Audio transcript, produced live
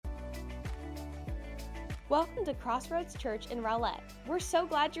Welcome to Crossroads Church in Rowlett. We're so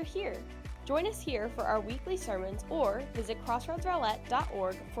glad you're here. Join us here for our weekly sermons or visit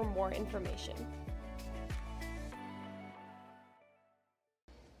crossroadsrowlett.org for more information.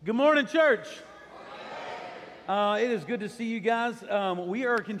 Good morning, church. It is good to see you guys. We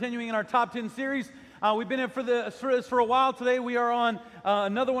are continuing in our Top 10 series. We've been in for this for a while. Today we are on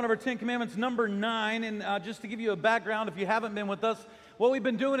another one of our 10 Commandments, number 9. And just to give you a background, if you haven't been with us, what we've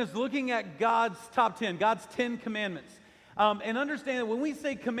been doing is looking at God's top 10, God's 10 commandments. And understand that when we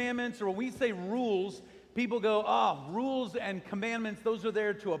say commandments or when we say rules, people go, rules and commandments, those are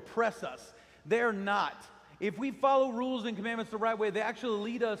there to oppress us. They're not. If we follow rules and commandments the right way, they actually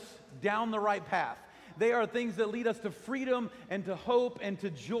lead us down the right path. They are things that lead us to freedom and to hope and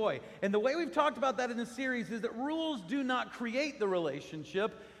to joy. And the way we've talked about that in this series is that rules do not create the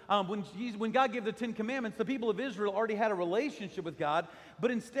relationship. When God gave the 10 Commandments, the people of Israel already had a relationship with God, but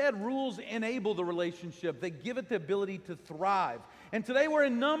instead rules enable the relationship. They give it the ability to thrive. And today we're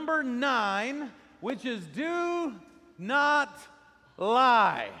in number 9, which is do not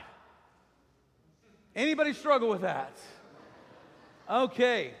lie. Anybody struggle with that?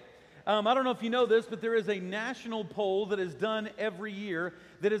 Okay. I don't know if you know this, but there is a national poll that is done every year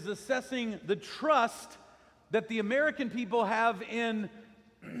that is assessing the trust that the American people have in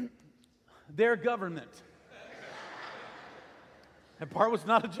their government. That part was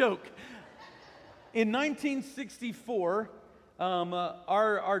not a joke. In 1964,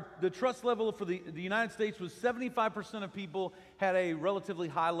 the trust level for the United States was 75% of people had a relatively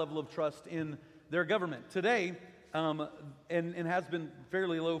high level of trust in their government. Today, and has been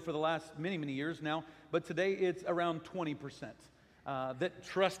fairly low for the last many, many years now, but today it's around 20% that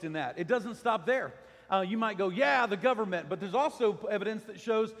trust in that. It doesn't stop there. You might go, yeah, the government, but there's also evidence that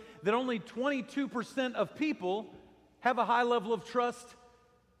shows that only 22% of people have a high level of trust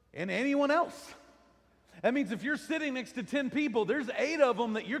in anyone else. That means if you're sitting next to 10 people, there's 8 of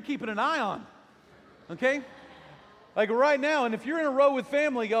them that you're keeping an eye on, okay? Like right now, and if you're in a row with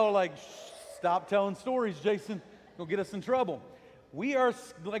family, go like, stop telling stories, Jason. You'll get us in trouble. We're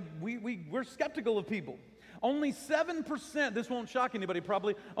skeptical of people. Only 7%, this won't shock anybody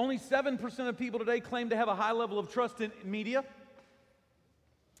probably, only 7% of people today claim to have a high level of trust in media.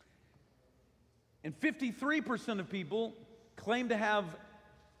 And 53% of people claim to have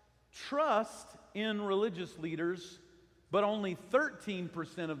trust in religious leaders, but only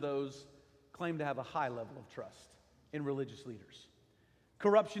 13% of those claim to have a high level of trust in religious leaders.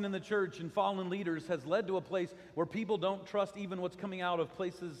 Corruption in the church and fallen leaders has led to a place where people don't trust even what's coming out of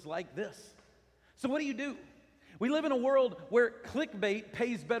places like this. So what do? We live in a world where clickbait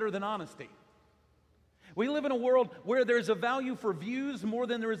pays better than honesty. We live in a world where there's a value for views more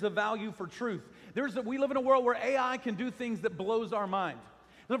than there is a value for truth. We live in a world where AI can do things that blows our mind.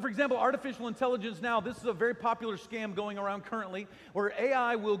 So for example, artificial intelligence now, this is a very popular scam going around currently, where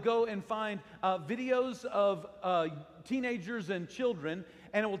AI will go and find videos of teenagers and children,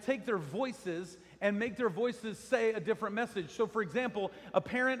 and it will take their voices and make their voices say a different message. So for example, a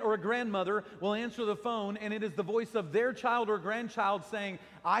parent or a grandmother will answer the phone, and it is the voice of their child or grandchild saying,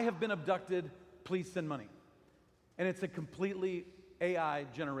 "I have been abducted, please send money." And it's a completely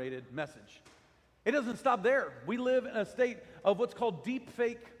AI-generated message. It doesn't stop there. We live in a state of what's called deep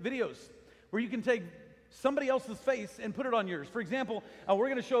fake videos, where you can take somebody else's face and put it on yours. For example, we're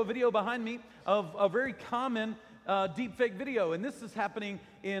going to show a video behind me of a very common deep fake video, and this is happening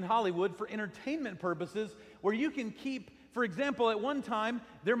in Hollywood for entertainment purposes, where you can keep, for example, at one time,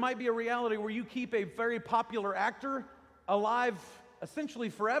 there might be a reality where you keep a very popular actor alive essentially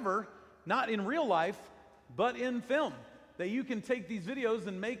forever, not in real life, but in film. That you can take these videos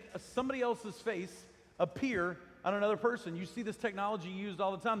and make somebody else's face appear on another person. You see this technology used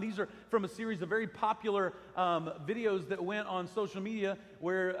all the time. These are from a series of very popular videos that went on social media,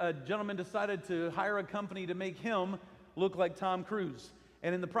 where a gentleman decided to hire a company to make him look like Tom Cruise.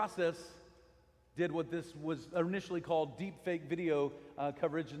 And in the process, did what this was initially called deep fake video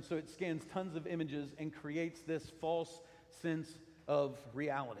coverage. And so it scans tons of images and creates this false sense of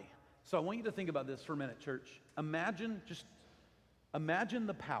reality. So I want you to think about this for a minute, church. Imagine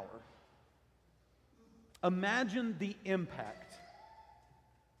the power. Imagine the impact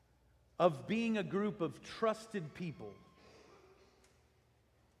of being a group of trusted people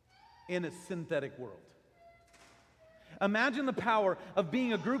in a synthetic world. Imagine the power of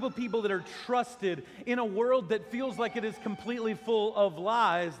being a group of people that are trusted in a world that feels like it is completely full of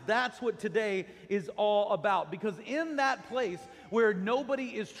lies. That's what today is all about. Because in that place where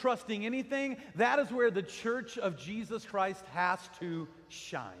nobody is trusting anything, that is where the church of Jesus Christ has to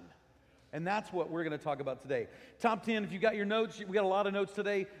shine. And that's what we're going to talk about today. Top 10, if you got your notes, we got a lot of notes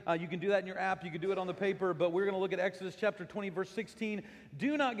today. You can do that in your app. You can do it on the paper. But we're going to look at Exodus chapter 20, verse 16.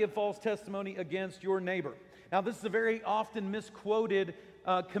 Do not give false testimony against your neighbor. Now, this is a very often misquoted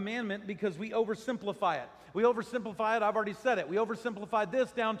commandment because we oversimplify it. We oversimplify it. I've already said it. We oversimplified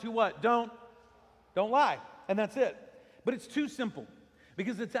this down to what? Don't lie. And that's it. But it's too simple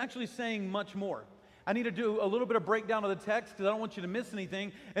because it's actually saying much more. I need to do a little bit of breakdown of the text because I don't want you to miss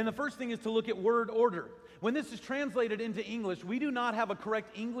anything. And the first thing is to look at word order. When this is translated into English, we do not have a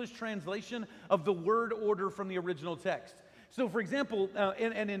correct English translation of the word order from the original text. So, for example,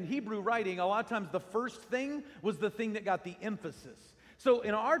 in Hebrew writing, a lot of times the first thing was the thing that got the emphasis. So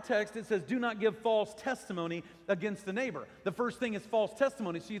in our text, it says, do not give false testimony against the neighbor. The first thing is false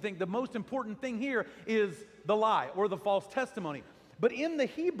testimony. So you think the most important thing here is the lie or the false testimony. But in the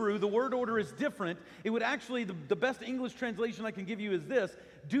Hebrew, the word order is different. It would actually, the best English translation I can give you is this: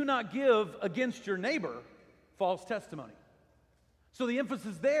 do not give against your neighbor false testimony. So the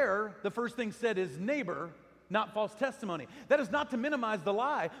emphasis there, the first thing said is neighbor, not false testimony. That is not to minimize the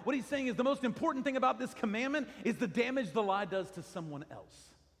lie. What he's saying is the most important thing about this commandment is the damage the lie does to someone else.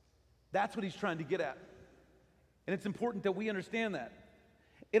 That's what he's trying to get at. And it's important that we understand that.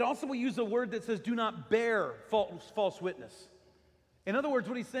 It also will use a word that says do not bear false witness. In other words,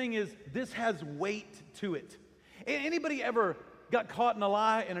 what he's saying is this has weight to it. Anybody ever got caught in a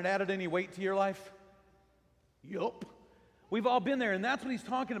lie and it added any weight to your life? Yup. We've all been there, and that's what he's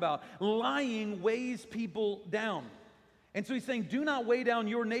talking about. Lying weighs people down. And so he's saying, do not weigh down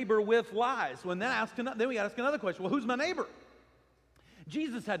your neighbor with lies. Then we ask another question. Well, who's my neighbor?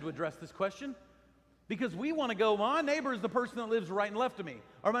 Jesus had to address this question because we want to go, my neighbor is the person that lives right and left of me,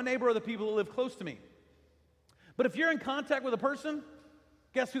 or my neighbor are the people that live close to me. But if you're in contact with a person,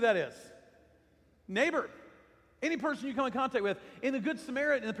 guess who that is? Neighbor. Any person you come in contact with. In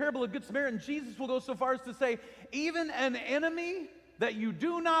the parable of Good Samaritan, Jesus will go so far as to say, even an enemy that you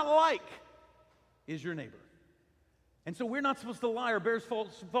do not like is your neighbor. And so we're not supposed to lie or bear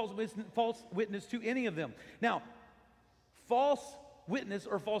false witness to any of them. Now, false witness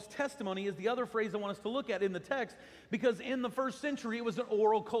or false testimony is the other phrase I want us to look at in the text, because in the first century it was an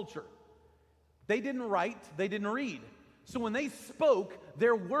oral culture. They didn't write, they didn't read. So when they spoke,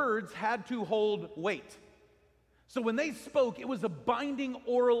 their words had to hold weight. So when they spoke, it was a binding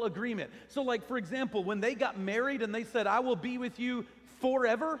oral agreement. So like, for example, when they got married and they said, I will be with you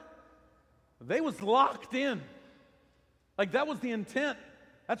forever, they was locked in. Like that was the intent.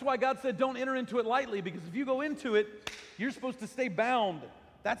 That's why God said don't enter into it lightly, because if you go into it, you're supposed to stay bound.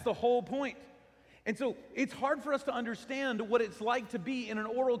 That's the whole point. And so it's hard for us to understand what it's like to be in an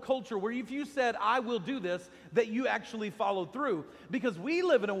oral culture where if you said, I will do this, that you actually followed through. Because we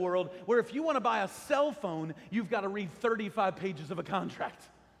live in a world where if you want to buy a cell phone, you've got to read 35 pages of a contract.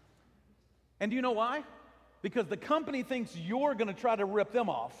 And do you know why? Because the company thinks you're going to try to rip them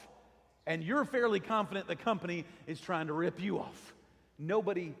off, and you're fairly confident the company is trying to rip you off.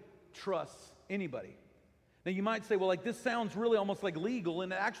 Nobody trusts anybody. Now you might say, well, like this sounds really almost like legal,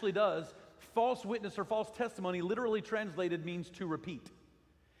 and it actually does. False witness or false testimony, literally translated, means to repeat.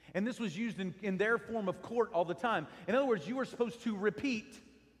 And this was used in their form of court all the time. In other words, you were supposed to repeat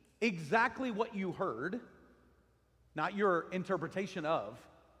exactly what you heard, not your interpretation of,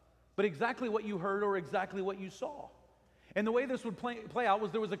 but exactly what you heard or exactly what you saw. And the way this would play out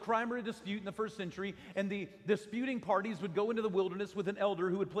was there was a crime or a dispute in the first century, and the disputing parties would go into the wilderness with an elder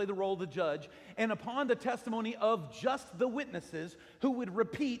who would play the role of the judge, and upon the testimony of just the witnesses who would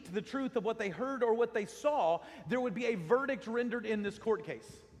repeat the truth of what they heard or what they saw, there would be a verdict rendered in this court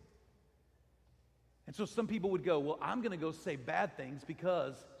case. And so some people would go, well, I'm going to go say bad things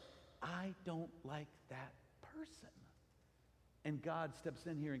because I don't like that person. And God steps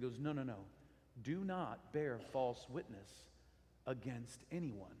in here and goes, no. Do not bear false witness against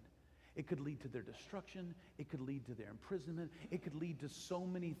anyone. It could lead to their destruction. It could lead to their imprisonment. It could lead to so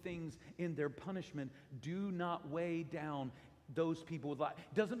many things in their punishment. Do not weigh down those people with lies.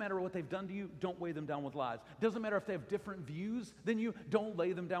 Doesn't matter what they've done to you, don't weigh them down with lies. Doesn't matter if they have different views than you, don't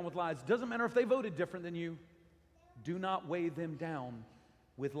lay them down with lies. Doesn't matter if they voted different than you, do not weigh them down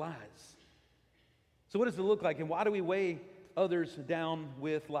with lies. So what does it look like, and why do we weigh others down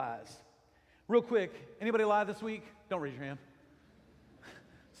with lies? Real quick, anybody lie this week? Don't raise your hand.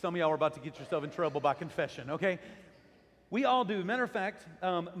 Some of y'all are about to get yourself in trouble by confession, okay? We all do. Matter of fact,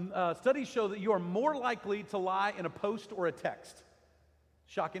 studies show that you are more likely to lie in a post or a text.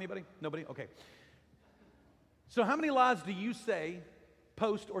 Shock anybody? Nobody? Okay. So how many lies do you say,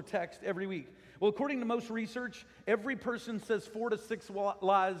 post or text, every week? Well, according to most research, every person says 4 to 6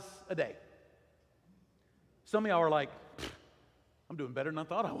 lies a day. Some of y'all are like, I'm doing better than I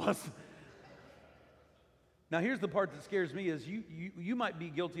thought I was. Now, here's the part that scares me is you might be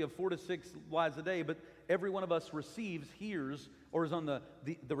guilty of 4 to 6 lies a day, but every one of us receives, hears, or is on the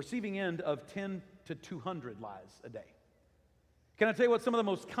receiving end of 10 to 200 lies a day. Can I tell you what some of the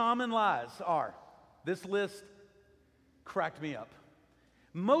most common lies are? This list cracked me up.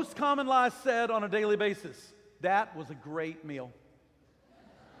 Most common lies said on a daily basis: that was a great meal.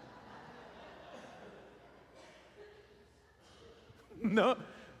 No,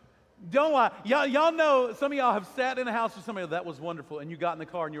 don't lie. Y'all know, some of y'all have sat in a house with somebody, that was wonderful, and you got in the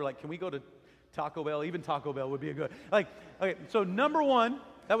car and you're like, can we go to Taco Bell? Even Taco Bell would be a good, okay, so number one,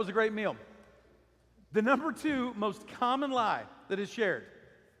 that was a great meal. The number two most common lie that is shared: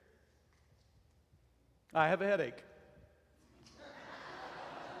 I have a headache.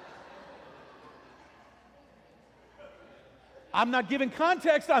 I'm not giving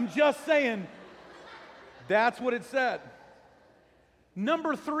context, I'm just saying that's what it said.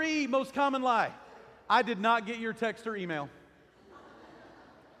 Number three most common lie: I did not get your text or email.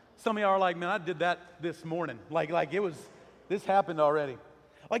 Some of y'all are like, man, I did that this morning. Like this happened already.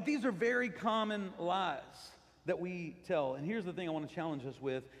 Like, these are very common lies that we tell. And here's the thing I want to challenge us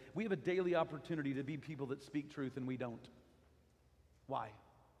with. We have a daily opportunity to be people that speak truth, and we don't. Why?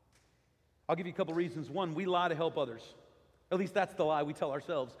 I'll give you a couple reasons. One, we lie to help others. At least that's the lie we tell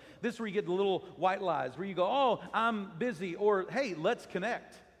ourselves. This is where you get the little white lies, where you go, oh, I'm busy, or hey, let's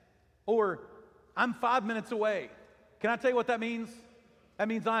connect, or I'm 5 minutes away. Can I tell you what that means? That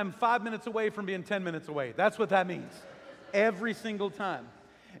means I'm 5 minutes away from being 10 minutes away. That's what that means. Every single time.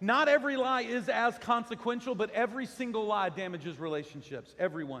 Not every lie is as consequential, but every single lie damages relationships.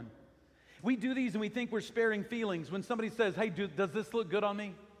 Everyone. We do these and we think we're sparing feelings. When somebody says, hey, does this look good on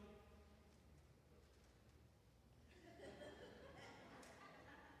me?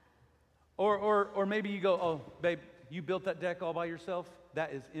 Or maybe you go, oh, babe, you built that deck all by yourself?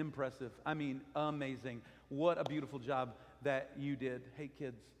 That is impressive. I mean, amazing. What a beautiful job that you did. Hey,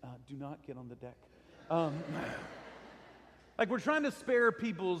 kids, do not get on the deck. Like, we're trying to spare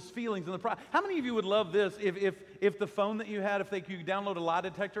people's feelings. How many of you would love this if the phone that you had, if they could download a lie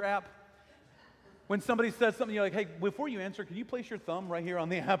detector app? When somebody says something, you're like, hey, before you answer, can you place your thumb right here on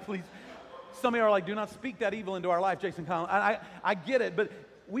the app, please? Some of you are like, do not speak that evil into our life, Jason Collins. I get it, but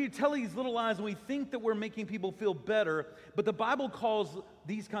we tell these little lies and we think that we're making people feel better, but the Bible calls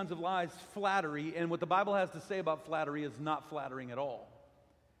these kinds of lies flattery, and what the Bible has to say about flattery is not flattering at all.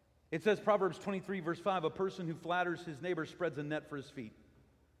 It says, Proverbs 23, verse 5, a person who flatters his neighbor spreads a net for his feet.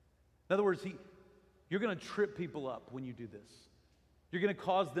 In other words, you're going to trip people up when you do this. You're going to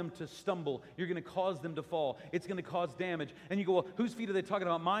cause them to stumble. You're going to cause them to fall. It's going to cause damage. And you go, well, whose feet are they talking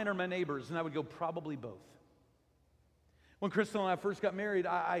about, mine or my neighbor's? And I would go, probably both. When Crystal and I first got married,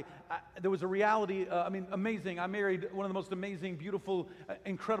 there was a reality, amazing. I married one of the most amazing, beautiful,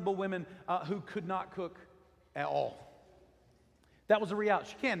 incredible women who could not cook at all. That was a reality.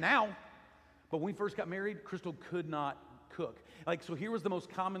 She can now, but when we first got married, Crystal could not cook. So here was the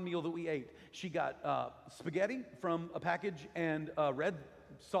most common meal that we ate. She got spaghetti from a package and red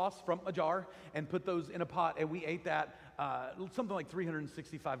sauce from a jar and put those in a pot, and we ate that something like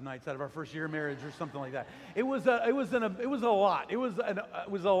 365 nights out of our first year of marriage or something like that. It was a lot. It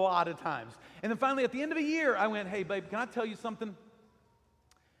was a lot of times. And then finally, at the end of a year, I went, hey, babe, can I tell you something?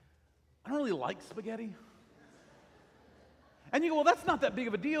 I don't really like spaghetti. And you go, well, that's not that big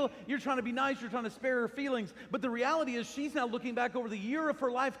of a deal. You're trying to be nice. You're trying to spare her feelings. But the reality is she's now looking back over the year of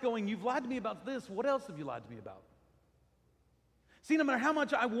her life going, you've lied to me about this. What else have you lied to me about? See, no matter how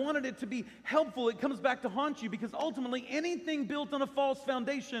much I wanted it to be helpful, it comes back to haunt you, because ultimately anything built on a false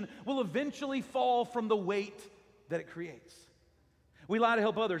foundation will eventually fall from the weight that it creates. We lie to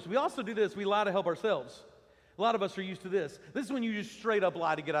help others. We also do this. We lie to help ourselves. A lot of us are used to this. This is when you just straight up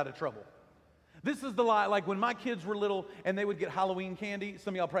lie to get out of trouble. This is the lie, like when my kids were little and they would get Halloween candy.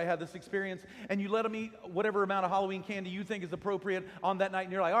 Some of y'all probably had this experience. And you let them eat whatever amount of Halloween candy you think is appropriate on that night.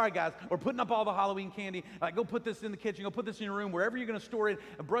 And you're like, all right, guys, we're putting up all the Halloween candy. Go put this in the kitchen. Go put this in your room, wherever you're going to store it.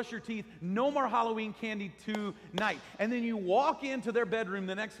 And brush your teeth. No more Halloween candy tonight. And then you walk into their bedroom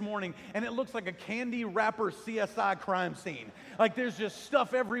the next morning and it looks like a candy wrapper CSI crime scene. Like there's just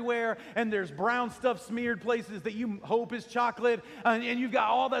stuff everywhere. And there's brown stuff smeared places that you hope is chocolate. And you've got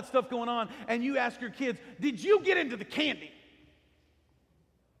all that stuff going on. And you ask your kids, did you get into the candy?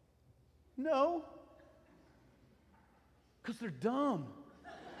 No. Because they're dumb.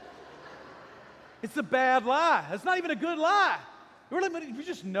 It's a bad lie. It's not even a good lie. You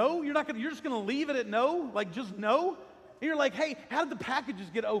just know? You're just going to leave it at no? Like just no? And you're like, hey, how did the packages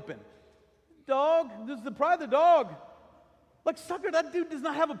get open? Dog, this is probably the dog. Like, sucker, that dude does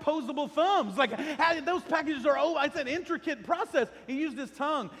not have opposable thumbs. Like, those packages are, it's an intricate process. He used his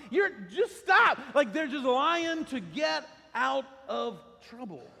tongue. Just stop. Like, they're just lying to get out of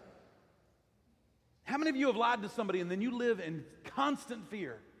trouble. How many of you have lied to somebody and then you live in constant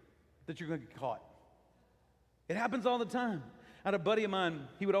fear that you're going to get caught? It happens all the time. I had a buddy of mine,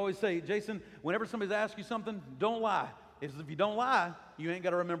 he would always say, Jason, whenever somebody's asked you something, don't lie. If you don't lie, you ain't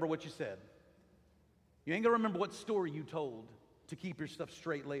got to remember what you said. You ain't got to remember what story you told to keep your stuff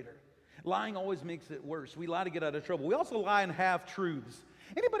straight later. Lying always makes it worse. We lie to get out of trouble. We also lie in half-truths.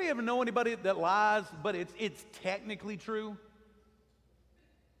 Anybody ever know anybody that lies, but it's technically true?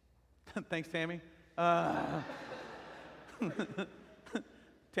 Thanks, Tammy.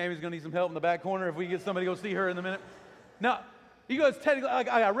 Tammy's going to need some help in the back corner if we get somebody to go see her in a minute. Now, you guys, technically,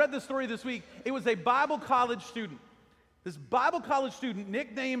 I read this story this week. It was a Bible college student. This Bible college student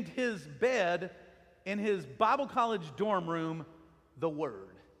nicknamed his bed in his Bible college dorm room the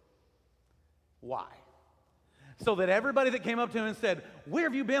Word. Why? So that everybody that came up to him and said, where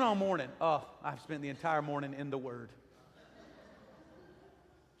have you been all morning? Oh, I've spent the entire morning in the Word.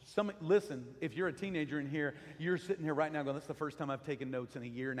 Listen, if you're a teenager in here, you're sitting here right now going, that's the first time I've taken notes in a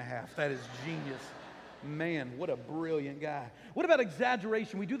year and a half. That is genius. Man, what a brilliant guy. What about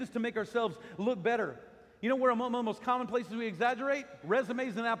exaggeration? We do this to make ourselves look better. You know where one of the most common places we exaggerate?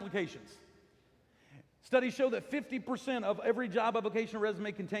 Resumes and applications. Studies show that 50% of every job application or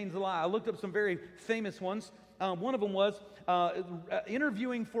resume contains a lie. I looked up some very famous ones. One of them was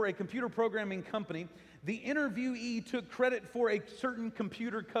interviewing for a computer programming company. The interviewee took credit for a certain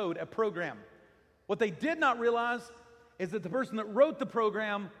computer code, a program. What they did not realize is that the person that wrote the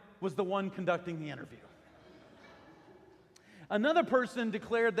program was the one conducting the interview. Another person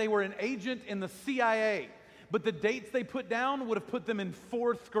declared they were an agent in the CIA, but the dates they put down would have put them in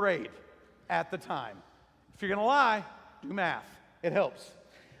 4th grade at the time. If you're going to lie, do math. It helps.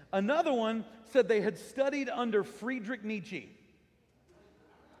 Another one said they had studied under Friedrich Nietzsche,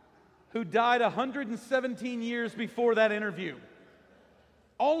 who died 117 years before that interview.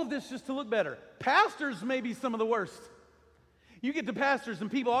 All of this just to look better. Pastors may be some of the worst. You get to pastors,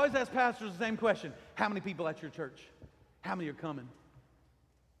 and people always ask pastors the same question. How many people at your church? How many are coming?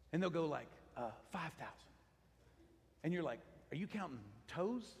 And they'll go like, 5,000. And you're like, are you counting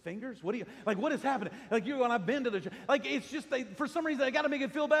toes, fingers? What is happening? Like, you're going, I've been to the church. Like, it's just, for some reason, they got to make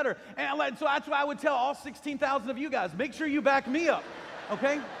it feel better. And so that's why I would tell all 16,000 of you guys, make sure you back me up,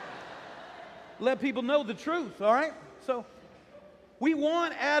 okay? Let people know the truth, all right? So we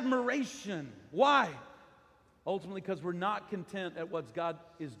want admiration. Why? Ultimately, because we're not content at what God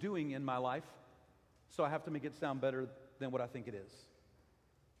is doing in my life, so I have to make it sound better than what I think it is.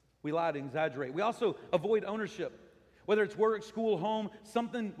 We lie to exaggerate. We also avoid ownership. Whether it's work, school, home,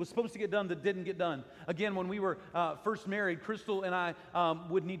 something was supposed to get done that didn't get done. Again, when we were first married, Crystal and I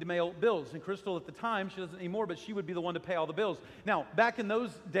would need to mail bills. And Crystal at the time, she doesn't anymore, but she would be the one to pay all the bills. Now, back in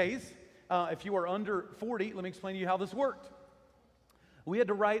those days, if you are under 40, let me explain to you how this worked. We had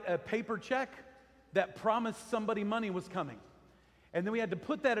to write a paper check that promised somebody money was coming. And then we had to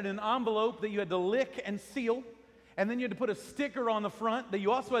put that in an envelope that you had to lick and seal. And then you had to put a sticker on the front that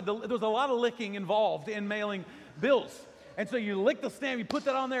you also had to, there was a lot of licking involved in mailing bills. And so you lick the stamp, you put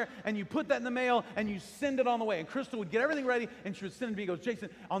that on there, and you put that in the mail, and you send it on the way. And Crystal would get everything ready, and she would send it to me. He goes, Jason,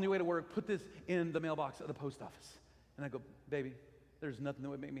 on your way to work, put this in the mailbox at the post office. And I go, baby, there's nothing that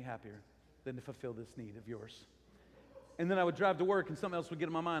would make me happier than to fulfill this need of yours. And then I would drive to work, and something else would get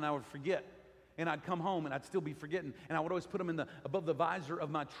in my mind. I would forget. And I'd come home, and I'd still be forgetting. And I would always put them above the visor of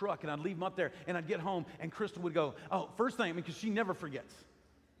my truck, and I'd leave them up there. And I'd get home, and Crystal would go, oh, first thing, because she never forgets.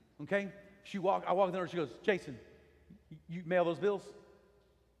 Okay? I walk in there, and she goes, Jason, you mail those bills?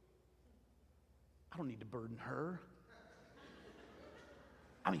 I don't need to burden her.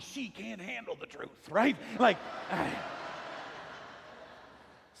 I mean, she can't handle the truth, right? Like,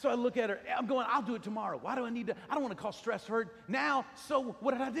 so I look at her. I'm going, I'll do it tomorrow. Why do I need to? I don't want to cause stress for her now. So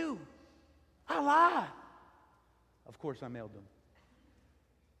what did I do? I lied. Of course, I mailed them.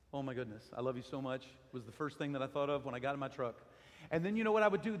 Oh, my goodness. I love you so much was the first thing that I thought of when I got in my truck. And then you know what I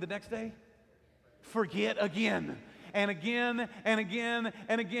would do the next day? Forget again. And again, and again,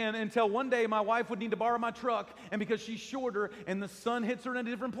 and again, until one day my wife would need to borrow my truck, and because she's shorter and the sun hits her in a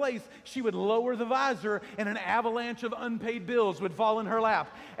different place, she would lower the visor, and an avalanche of unpaid bills would fall in her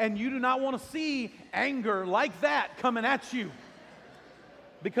lap. And you do not want to see anger like that coming at you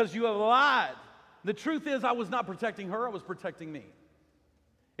because you have lied. The truth is, I was not protecting her, I was protecting me.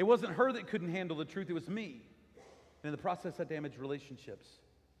 It wasn't her that couldn't handle the truth, it was me. And in the process, that damaged relationships.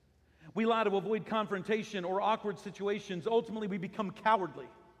 We lie to avoid confrontation or awkward situations. Ultimately, we become cowardly.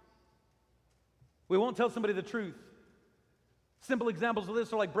 We won't tell somebody the truth Simple examples of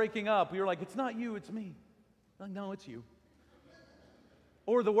this are like breaking up. You're like, it's not you, it's me. Like, no, it's you.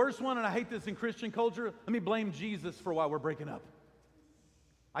 Or the worst one, and I hate this in Christian culture, let me blame Jesus for why we're breaking up.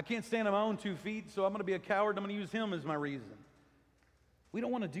 I can't stand on my own 2 feet, so I'm going to be a coward. I'm going to use him as my reason. We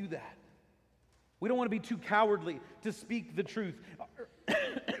don't want to do that. We don't want to be too cowardly to speak the truth.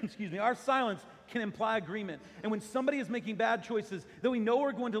 Excuse me. Our silence can imply agreement. And when somebody is making bad choices that we know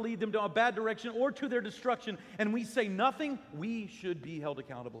are going to lead them to a bad direction or to their destruction, and we say nothing, we should be held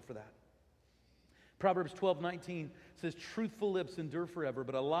accountable for that. Proverbs 12:19 says, truthful lips endure forever,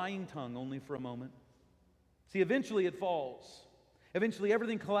 but a lying tongue only for a moment. See, eventually it falls. Eventually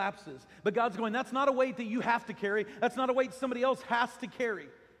everything collapses. But God's going, that's not a weight that you have to carry. That's not a weight somebody else has to carry.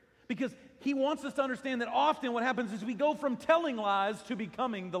 Because He wants us to understand that often what happens is we go from telling lies to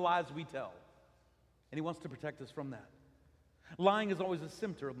becoming the lies we tell. And He wants to protect us from that. Lying is always a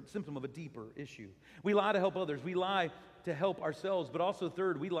symptom of a deeper issue. We lie to help others. We lie to help ourselves. But also,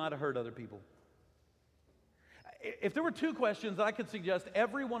 third, we lie to hurt other people. If there were 2 questions that I could suggest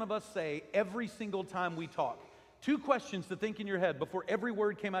every one of us say every single time we talk, 2 questions to think in your head before every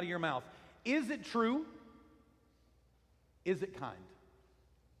word came out of your mouth. Is it true? Is it kind?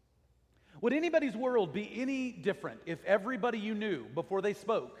 Would anybody's world be any different if everybody you knew before they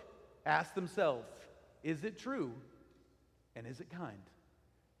spoke asked themselves, is it true and is it kind?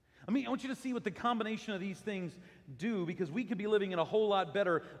 I want you to see what the combination of these things do, because we could be living in a whole lot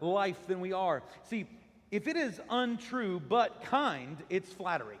better life than we are. See, if it is untrue but kind, it's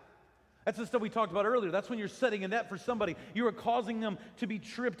flattery. That's the stuff we talked about earlier. That's when you're setting a net for somebody. You are causing them to be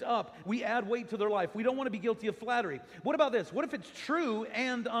tripped up. We add weight to their life. We don't want to be guilty of flattery. What about this? What if it's true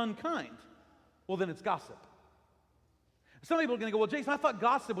and unkind? Well, then it's gossip. Some people are going to go, well, Jason, I thought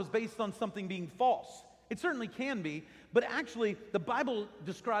gossip was based on something being false. It certainly can be, but actually the Bible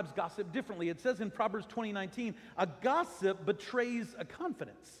describes gossip differently. It says in Proverbs 20:19, a gossip betrays a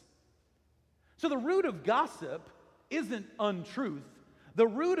confidence. So the root of gossip isn't untruth. The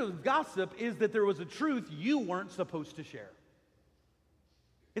root of gossip is that there was a truth you weren't supposed to share.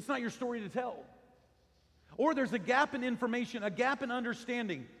 It's not your story to tell. Or there's a gap in information, a gap in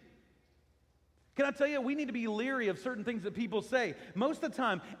understanding. Can I tell you, we need to be leery of certain things that people say. Most of the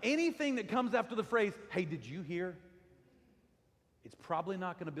time, anything that comes after the phrase, hey, did you hear? It's probably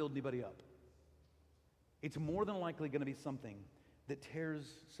not going to build anybody up. It's more than likely going to be something that tears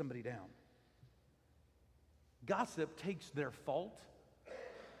somebody down. Gossip takes their fault,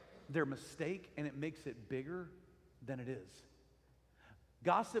 their mistake, and it makes it bigger than it is.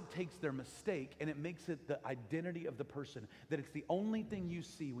 Gossip takes their mistake and it makes it the identity of the person, that it's the only thing you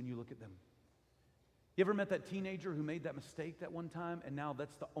see when you look at them. You ever met that teenager who made that mistake that one time and now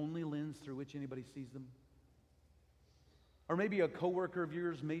that's the only lens through which anybody sees them? Or maybe a coworker of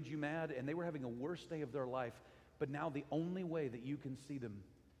yours made you mad and they were having a worst day of their life, but now the only way that you can see them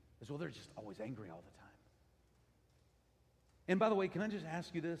is, well, they're just always angry all the time. And by the way, can I just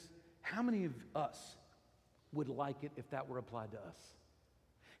ask you this? How many of us would like it if that were applied to us?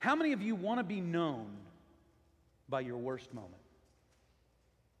 How many of you want to be known by your worst moment?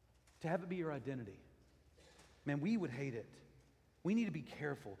 To have it be your identity? Man, we would hate it. We need to be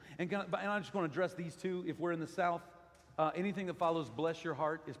careful. And I just want to address these two. If we're in the South, anything that follows bless your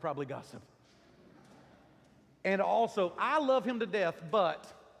heart is probably gossip. And also, I love him to death, but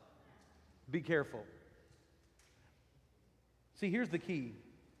be careful. See, here's the key.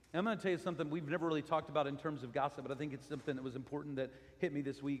 I'm going to tell you something we've never really talked about in terms of gossip, but I think it's something that was important that hit me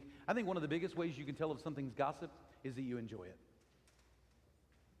this week. I think one of the biggest ways you can tell if something's gossip is that you enjoy it.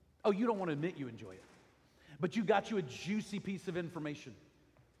 Oh, you don't want to admit you enjoy it, but you got you a juicy piece of information.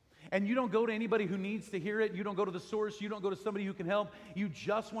 And you don't go to anybody who needs to hear it. You don't go to the source. You don't go to somebody who can help. You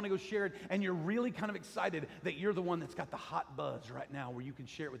just want to go share it, and you're really kind of excited that you're the one that's got the hot buzz right now where you can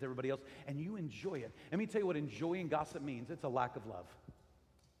share it with everybody else, and you enjoy it. Let me tell you what enjoying gossip means. It's a lack of love.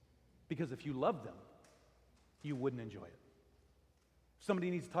 Because if you love them, you wouldn't enjoy it. Somebody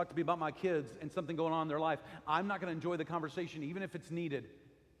needs to talk to me about my kids and something going on in their life. I'm not going to enjoy the conversation even if it's needed.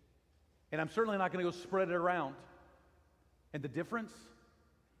 And I'm certainly not going to go spread it around. And the difference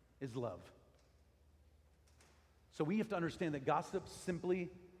is love. So we have to understand that gossip simply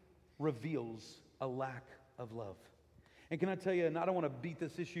reveals a lack of love. And can I tell you, and I don't want to beat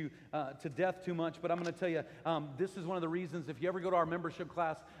this issue to death too much, but I'm going to tell you, this is one of the reasons, if you ever go to our membership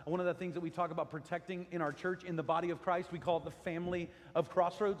class, one of the things that we talk about protecting in our church, in the body of Christ, we call it the family of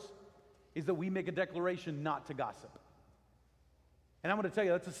Crossroads, is that we make a declaration not to gossip. And I'm going to tell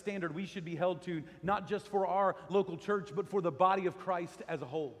you, that's a standard we should be held to, not just for our local church, but for the body of Christ as a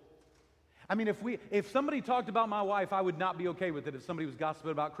whole. I mean, if somebody talked about my wife, I would not be okay with it if somebody was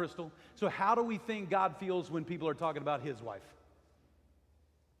gossiping about Crystal. So how do we think God feels when people are talking about his wife?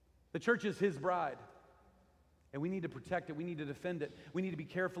 The church is his bride. And we need to protect it. We need to defend it. We need to be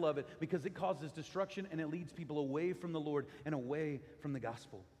careful of it because it causes destruction and it leads people away from the Lord and away from the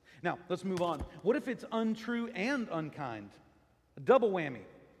gospel. Now, let's move on. What if it's untrue and unkind? A double whammy.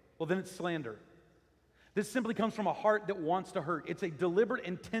 Well, then it's slander. This simply comes from a heart that wants to hurt. It's a deliberate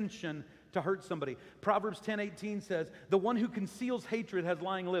intention to hurt somebody. Proverbs 10:18 says, "The one who conceals hatred has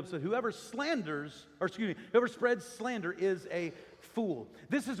lying lips, but whoever spreads slander is a fool."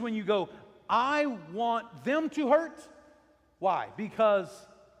 This is when you go, I want them to hurt. Why? Because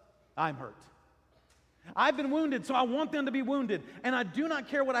I'm hurt. I've been wounded, so I want them to be wounded. And I do not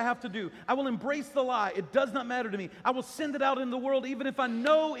care what I have to do. I will embrace the lie. It does not matter to me. I will send it out into the world even if I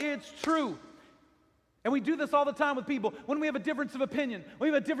know it's true. And we do this all the time with people. When we have a difference of opinion, we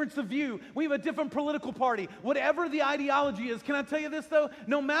have a difference of view, we have a different political party, whatever the ideology is. Can I tell you this though?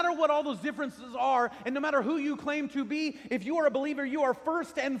 No matter what all those differences are, and no matter who you claim to be, if you are a believer, you are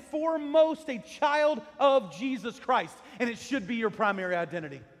first and foremost a child of Jesus Christ. And it should be your primary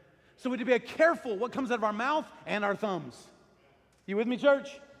identity. So we need to be careful what comes out of our mouth and our thumbs. You with me, church?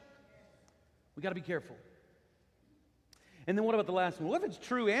 We got to be careful. And then what about the last one? What if it's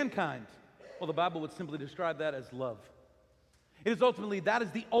true and kind? Well, the Bible would simply describe that as love. It is ultimately, that is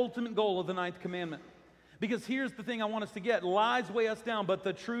the ultimate goal of the 9th commandment. Because here's the thing I want us to get. Lies weigh us down, but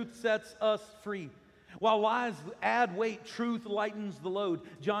the truth sets us free. While lies add weight, truth lightens the load.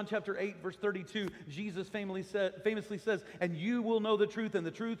 John chapter 8, verse 32, Jesus famously says, "And you will know the truth, and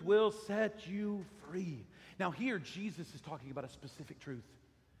the truth will set you free." Now here, Jesus is talking about a specific truth.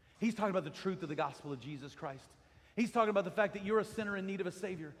 He's talking about the truth of the gospel of Jesus Christ. He's talking about the fact that you're a sinner in need of a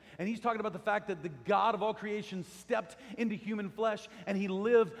Savior. And he's talking about the fact that the God of all creation stepped into human flesh and he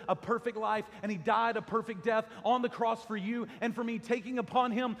lived a perfect life and he died a perfect death on the cross for you and for me, taking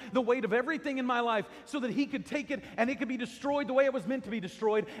upon him the weight of everything in my life so that he could take it and it could be destroyed the way it was meant to be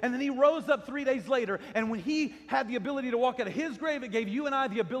destroyed. And then he rose up 3 days later, and when he had the ability to walk out of his grave, it gave you and I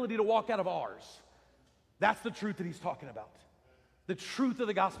the ability to walk out of ours. That's the truth that he's talking about. The truth of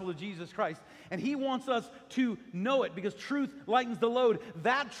the gospel of Jesus Christ. And he wants us to know it because truth lightens the load.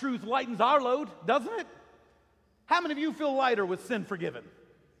 That truth lightens our load, doesn't it? How many of you feel lighter with sin forgiven?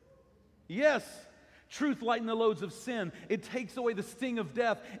 Yes. Truth lightens the loads of sin. It takes away the sting of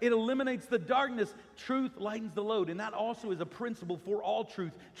death. It eliminates the darkness. Truth lightens the load. And that also is a principle for all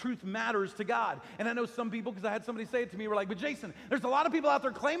truth. Truth matters to God. And I know some people, because I had somebody say it to me, were like, "But Jason, there's a lot of people out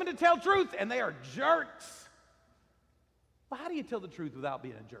there claiming to tell truth, and they are jerks." Well, how do you tell the truth without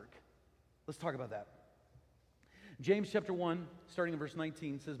being a jerk? Let's talk about that. James chapter 1, starting in verse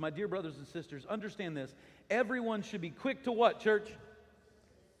 19, says, "My dear brothers and sisters, understand this. Everyone should be quick to" what, church?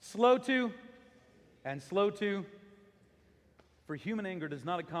 Slow to and slow to. For human anger does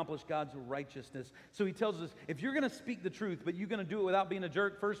not accomplish God's righteousness. So he tells us, if you're going to speak the truth, but you're going to do it without being a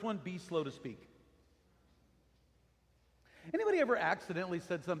jerk, first one, be slow to speak. Anybody ever accidentally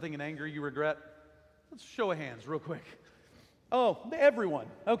said something in anger you regret? Let's show of hands real quick. Oh, everyone.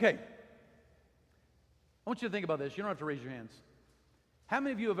 Okay. I want you to think about this. You don't have to raise your hands. How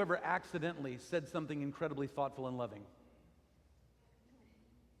many of you have ever accidentally said something incredibly thoughtful and loving?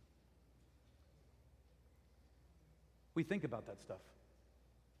 We think about that stuff.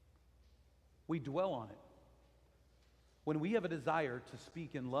 We dwell on it. When we have a desire to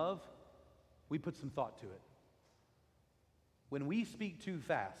speak in love, we put some thought to it. When we speak too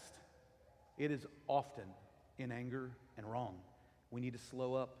fast, it is often in anger and wrong. We need to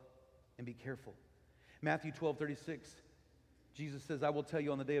slow up and be careful. Matthew 12:36, Jesus says, "I will tell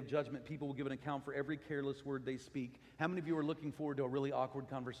you on the day of judgment, people will give an account for every careless word they speak." How many of you are looking forward to a really awkward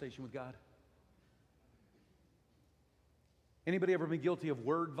conversation with God? Anybody ever been guilty of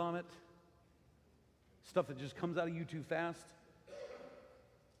word vomit? Stuff that just comes out of you too fast?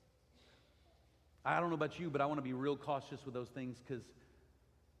 I don't know about you, but I want to be real cautious with those things because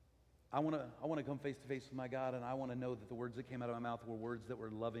I want to come face to face with my God, and I want to know that the words that came out of my mouth were words that were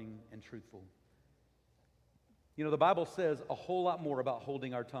loving and truthful. You know, the Bible says a whole lot more about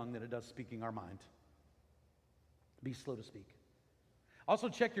holding our tongue than it does speaking our mind. Be slow to speak. Also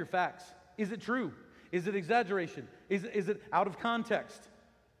check your facts. Is it true? Is it exaggeration? Is it out of context?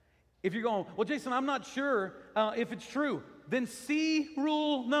 If you're going, "Well, Jason, I'm not sure if it's true," then see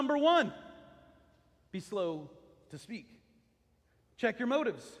rule number 1. Be slow to speak. Check your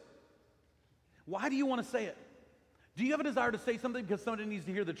motives. Why do you want to say it? Do you have a desire to say something because somebody needs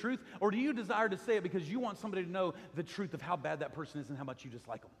to hear the truth? Or do you desire to say it because you want somebody to know the truth of how bad that person is and how much you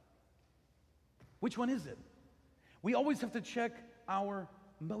dislike them? Which one is it? We always have to check our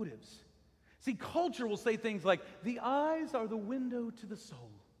motives. See, culture will say things like, "The eyes are the window to the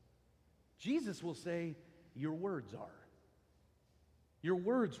soul." Jesus will say, "Your words are." Your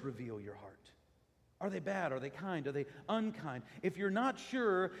words reveal your heart. Are they bad? Are they kind? Are they unkind? If you're not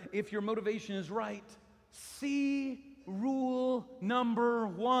sure if your motivation is right, see rule number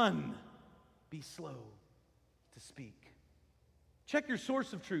 1. Be slow to speak. Check your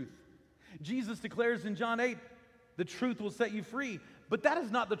source of truth. Jesus declares in John 8, the truth will set you free. But that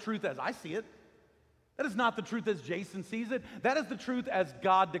is not the truth as I see it. That is not the truth as Jason sees it. That is the truth as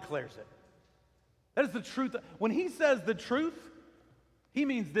God declares it. That is the truth. When he says the truth, he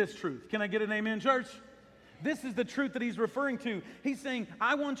means this truth. Can I get an amen, church? This is the truth that he's referring to. He's saying,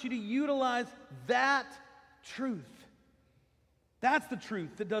 I want you to utilize that truth. That's the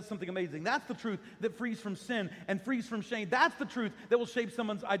truth that does something amazing. That's the truth that frees from sin and frees from shame. That's the truth that will shape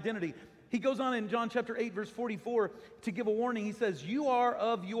someone's identity. He goes on in John chapter 8, verse 44 to give a warning. He says, you are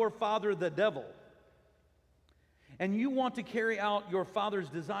of your father the devil, and you want to carry out your father's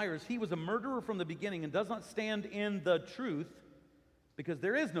desires. He was a murderer from the beginning and does not stand in the truth because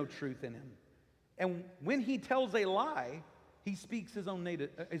there is no truth in him. And when he tells a lie, he speaks his own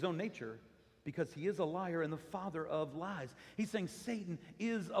nature because he is a liar and the father of lies. He's saying Satan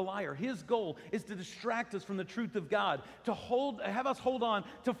is a liar. His goal is to distract us from the truth of God, to have us hold on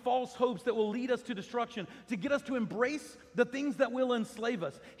to false hopes that will lead us to destruction, to get us to embrace the things that will enslave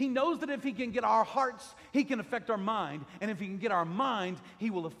us. He knows that if he can get our hearts, he can affect our mind. And if he can get our mind,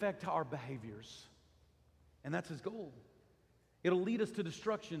 he will affect our behaviors. And that's his goal. It'll lead us to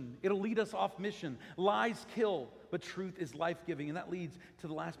destruction. It'll lead us off mission. Lies kill, but truth is life-giving. And that leads to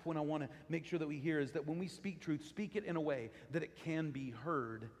the last point I want to make sure that we hear is that when we speak truth, speak it in a way that it can be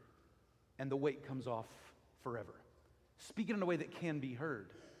heard and the weight comes off forever. Speak it in a way that can be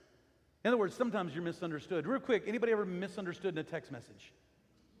heard. In other words, sometimes you're misunderstood. Real quick, anybody ever misunderstood in a text message?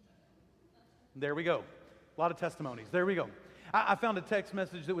 There we go. A lot of testimonies. There we go. I found a text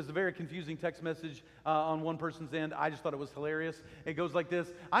message that was a very confusing text message on one person's end. I just thought it was hilarious. It goes like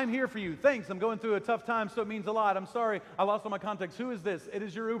this. I'm here for you. Thanks. I'm going through a tough time, so it means a lot. I'm sorry. I lost all my contacts. Who is this? It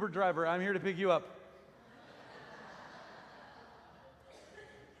is your Uber driver. I'm here to pick you up.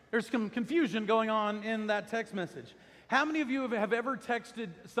 There's some confusion going on in that text message. How many of you have ever texted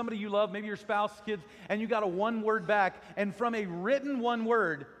somebody you love, maybe your spouse, kids, and you got a one word back, and from a written one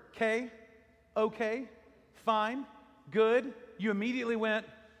word, okay, fine, good, you immediately went,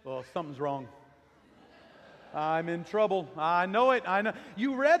 well, something's wrong. I'm in trouble. I know it. I know.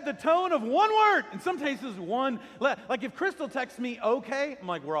 You read the tone of one word. In some cases, one. Like if Crystal texts me, okay, I'm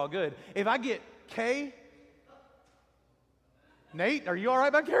like, we're all good. If I get K, Nate, are you all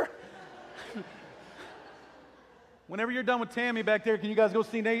right back there? Whenever you're done with Tammy back there, can you guys go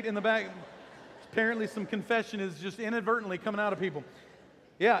see Nate in the back? Apparently some confession is just inadvertently coming out of people.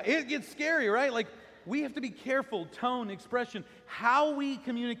 Yeah, it gets scary, right? Like, we have to be careful, tone, expression. How we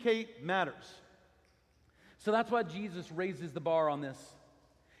communicate matters. So that's why Jesus raises the bar on this.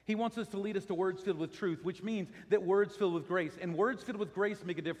 He wants us to lead us to words filled with truth, which means that words filled with grace. And words filled with grace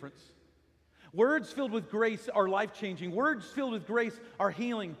make a difference. Words filled with grace are life-changing. Words filled with grace are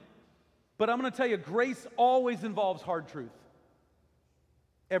healing. But I'm going to tell you, grace always involves hard truth.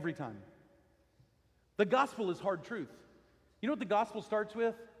 Every time. The gospel is hard truth. You know what the gospel starts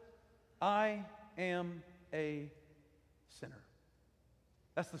with? I am a sinner.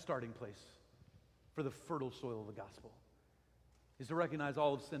 That's the starting place for the fertile soil of the gospel, is to recognize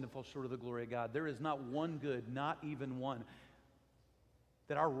all have sinned and fall short of the glory of God. There is not one good, not even one,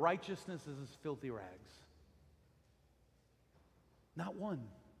 that our righteousness is as filthy rags. Not one.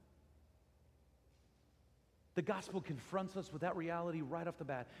 The gospel confronts us with that reality right off the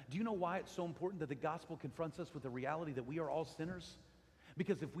bat. Do you know why it's so important that the gospel confronts us with the reality that we are all sinners?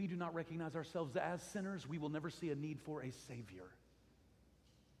 Because if we do not recognize ourselves as sinners, we will never see a need for a Savior.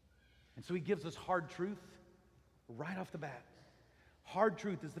 And so he gives us hard truth right off the bat. Hard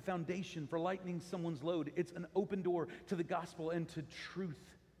truth is the foundation for lightening someone's load. It's an open door to the gospel and to truth.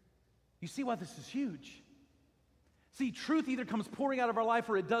 You see why this is huge? See, truth either comes pouring out of our life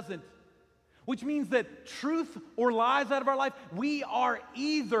or it doesn't. Which means that truth or lies out of our life, we are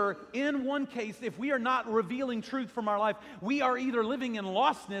either, in one case, if we are not revealing truth from our life, we are either living in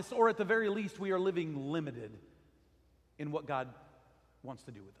lostness or at the very least we are living limited in what God wants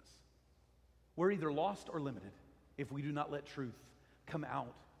to do with us. We're either lost or limited if we do not let truth come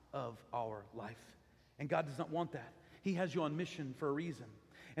out of our life. And God does not want that. He has you on mission for a reason.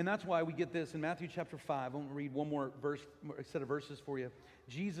 And that's why we get this in Matthew chapter 5. I'm going to read one more set of verses for you.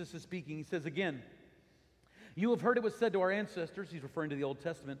 Jesus is speaking. He says again, you have heard it was said to our ancestors, he's referring to the Old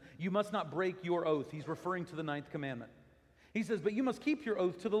Testament, you must not break your oath. He's referring to the 9th commandment. He says, but you must keep your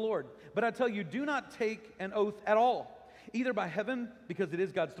oath to the Lord. But I tell you, do not take an oath at all. either by heaven, because it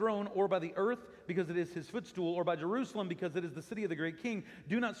is God's throne, or by the earth, because it is his footstool, or by Jerusalem, because it is the city of the great king.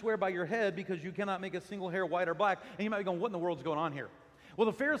 Do not swear by your head, because you cannot make a single hair white or black. And you might be going, what in the world's going on here? Well,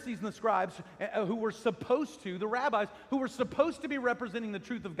 the Pharisees and the scribes who were supposed to, the rabbis who were supposed to be representing the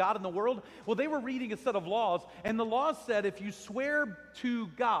truth of God in the world, well, they were reading a set of laws, and the laws said if you swear to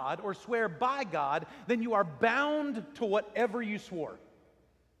God or swear by God, then you are bound to whatever you swore.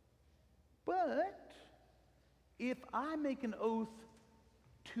 But if I make an oath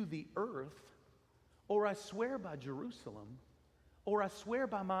to the earth, or I swear by Jerusalem, or I swear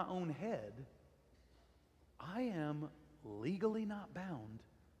by my own head, I am legally not bound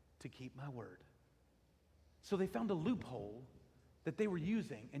to keep my word. So they found a loophole that they were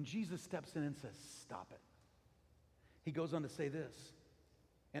using, and Jesus steps in and says, stop it. He goes on to say this.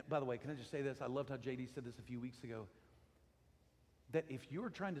 And by the way, can I just say this? I loved how JD said this a few weeks ago. That if you're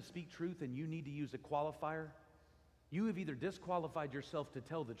trying to speak truth and you need to use a qualifier, you have either disqualified yourself to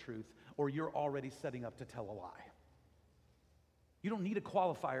tell the truth or you're already setting up to tell a lie. You don't need a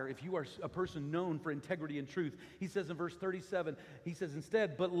qualifier if you are a person known for integrity and truth. He says in verse 37, he says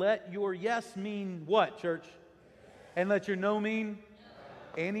instead, but let your yes mean what, church? Yes. And let your no mean?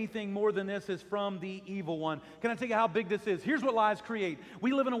 No. Anything more than this is from the evil one. Can I tell you how big this is? Here's what lies create.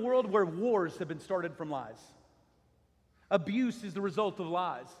 We live in a world where wars have been started from lies. Abuse is the result of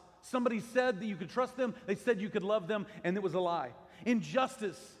lies. Somebody said that you could trust them, they said you could love them, and it was a lie.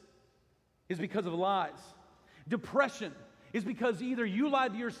 Injustice is because of lies. Depression is because either you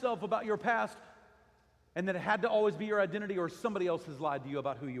lied to yourself about your past and that it had to always be your identity, or somebody else has lied to you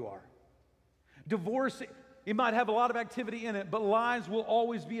about who you are. Divorce, it might have a lot of activity in it, but lies will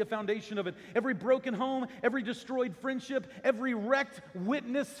always be a foundation of it. Every broken home, every destroyed friendship, every wrecked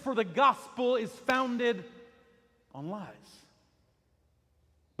witness for the gospel is founded on lies.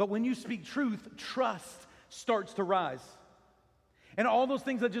 But when you speak truth, trust starts to rise. And all those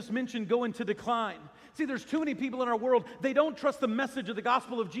things I just mentioned go into decline. See, there's too many people in our world, they don't trust the message of the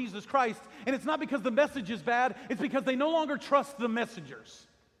gospel of Jesus Christ. And it's not because the message is bad, it's because they no longer trust the messengers.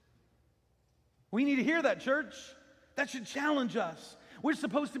 We need to hear that, church. That should challenge us. We're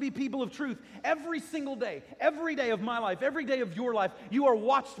supposed to be people of truth. Every single day, every day of my life, every day of your life, you are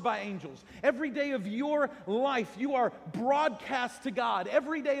watched by angels. Every day of your life, you are broadcast to God.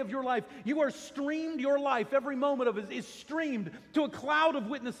 Every day of your life, you are streamed, your life, every moment of it is streamed to a cloud of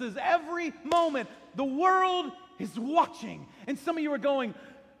witnesses. Every moment, the world is watching. And some of you are going,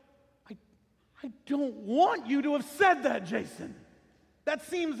 I don't want you to have said that, Jason. That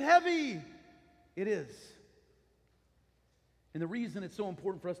seems heavy. It is. And the reason it's so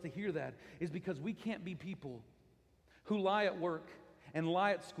important for us to hear that is because we can't be people who lie at work and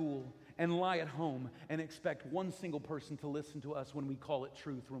lie at school and lie at home and expect one single person to listen to us when we call it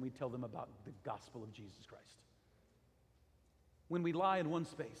truth, when we tell them about the gospel of Jesus Christ. When we lie in one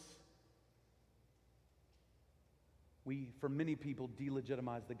space, we, for many people,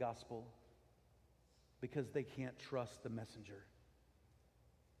 delegitimize the gospel because they can't trust the messenger.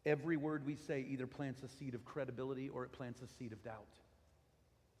 Every word we say either plants a seed of credibility or it plants a seed of doubt.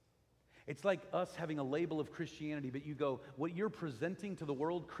 It's like us having a label of Christianity, but you go, what you're presenting to the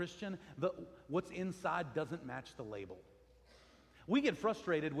world, Christian, what's inside doesn't match the label. We get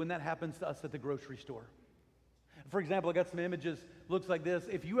frustrated when that happens to us at the grocery store. For example, I got some images, looks like this.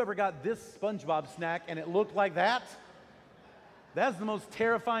 If you ever got this SpongeBob snack and it looked like that, that's the most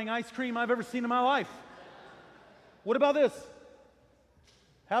terrifying ice cream I've ever seen in my life. What about this?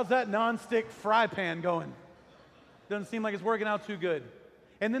 How's that nonstick fry pan going? Doesn't seem like it's working out too good.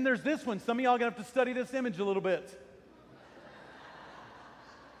 And then there's this one. Some of y'all are going to have to study this image a little bit.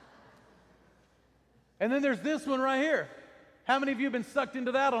 And then there's this one right here. How many of you have been sucked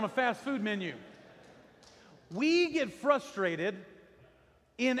into that on a fast food menu? We get frustrated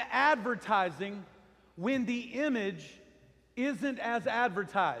in advertising when the image isn't as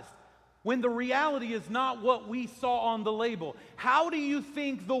advertised. When the reality is not what we saw on the label. How do you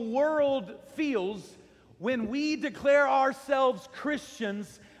think the world feels when we declare ourselves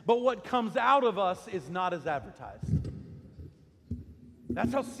Christians, but what comes out of us is not as advertised?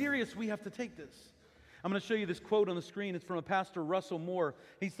 That's how serious we have to take this. I'm going to show you this quote on the screen. It's from a pastor, Russell Moore.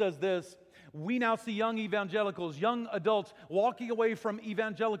 He says this: we now see young evangelicals, young adults walking away from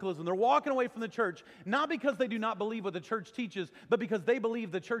evangelicalism. They're walking away from the church, not because they do not believe what the church teaches, but because they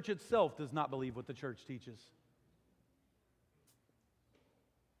believe the church itself does not believe what the church teaches.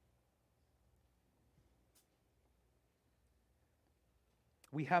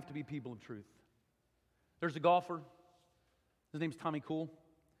 We have to be people of truth. There's a golfer. His name's Tommy Cool.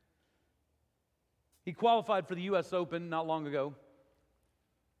 He qualified for the U.S. Open not long ago.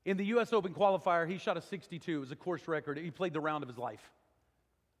 In the U.S. Open qualifier, he shot a 62. It was a course record. He played the round of his life.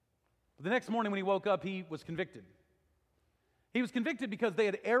 But the next morning when he woke up, he was convicted. He was convicted because they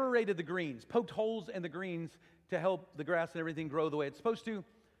had aerated the greens, poked holes in the greens to help the grass and everything grow the way it's supposed to.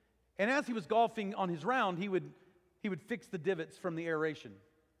 And as he was golfing on his round, he would fix the divots from the aeration.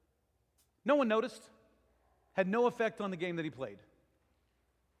 No one noticed. Had no effect on the game that he played.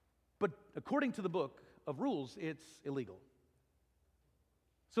 But according to the book of rules, it's illegal.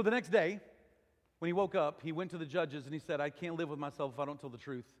 So the next day, when he woke up, he went to the judges and he said, I can't live with myself if I don't tell the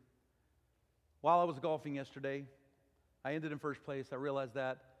truth. While I was golfing yesterday, I ended in first place. I realized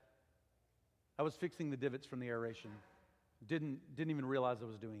that. I was fixing the divots from the aeration. Didn't even realize I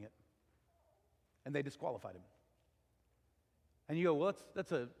was doing it. And they disqualified him. And you go, well,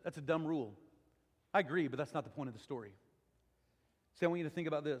 that's a dumb rule. I agree, but that's not the point of the story. See, I want you to think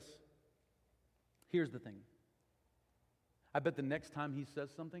about this. Here's the thing. I bet the next time he says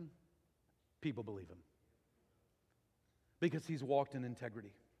something, people believe him. Because he's walked in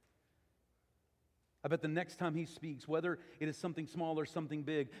integrity. I bet the next time he speaks, whether it is something small or something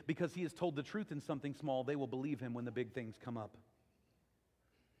big, because he has told the truth in something small, they will believe him when the big things come up.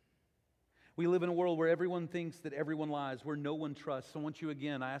 We live in a world where everyone thinks that everyone lies, where no one trusts. So I want you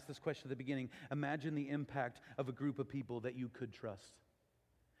again, I asked this question at the beginning, imagine the impact of a group of people that you could trust.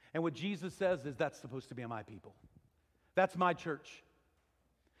 And what Jesus says is that's supposed to be my people. That's my church.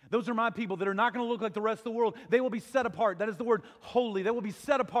 Those are my people that are not going to look like the rest of the world. They will be set apart. That is the word holy. They will be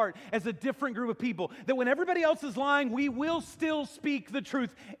set apart as a different group of people. That when everybody else is lying, we will still speak the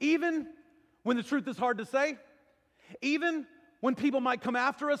truth. Even when the truth is hard to say. Even when people might come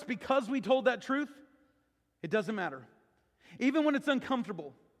after us because we told that truth. It doesn't matter. Even when it's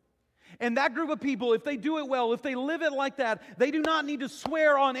uncomfortable. And that group of people, if they do it well, if they live it like that, they do not need to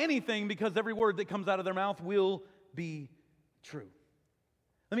swear on anything because every word that comes out of their mouth will be true.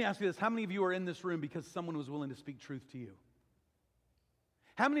 Let me ask you this. How many of you are in this room because someone was willing to speak truth to you?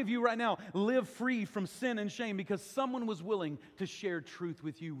 How many of you right now live free from sin and shame because someone was willing to share truth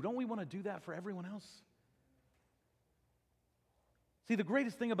with you? Don't we want to do that for everyone else? See, the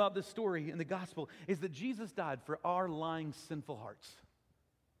greatest thing about this story in the gospel is that Jesus died for our lying, sinful hearts.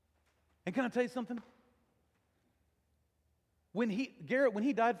 And can I tell you something? When he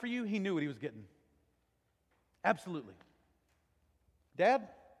died for you, he knew what he was getting. Absolutely. Dad,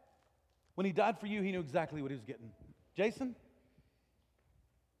 when he died for you, he knew exactly what he was getting. Jason,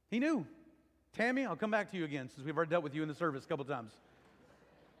 he knew. Tammy, I'll come back to you again since we've already dealt with you in the service a couple times.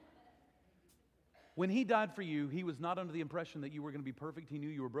 When he died for you, he was not under the impression that you were going to be perfect. He knew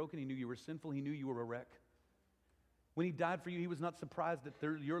you were broken. He knew you were sinful. He knew you were a wreck. When he died for you, he was not surprised at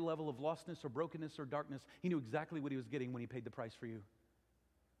your level of lostness or brokenness or darkness. He knew exactly what he was getting when he paid the price for you.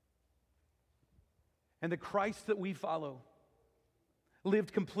 And the Christ that we follow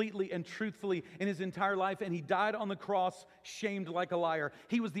lived completely and truthfully in his entire life, and he died on the cross shamed like a liar.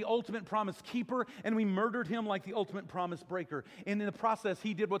 He was the ultimate promise keeper, and we murdered him like the ultimate promise breaker. And in the process,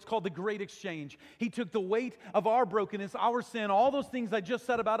 he did what's called the great exchange. He took the weight of our brokenness, our sin, all those things I just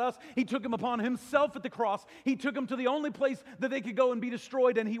said about us. He took them upon himself at the cross. He took them to the only place that they could go and be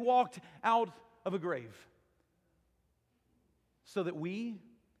destroyed, and he walked out of a grave so that we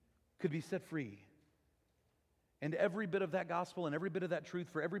could be set free. And every bit of that gospel and every bit of that truth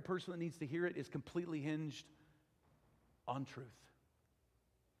for every person that needs to hear it is completely hinged on truth.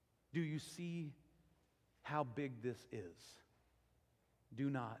 Do you see how big this is? Do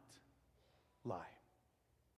not lie.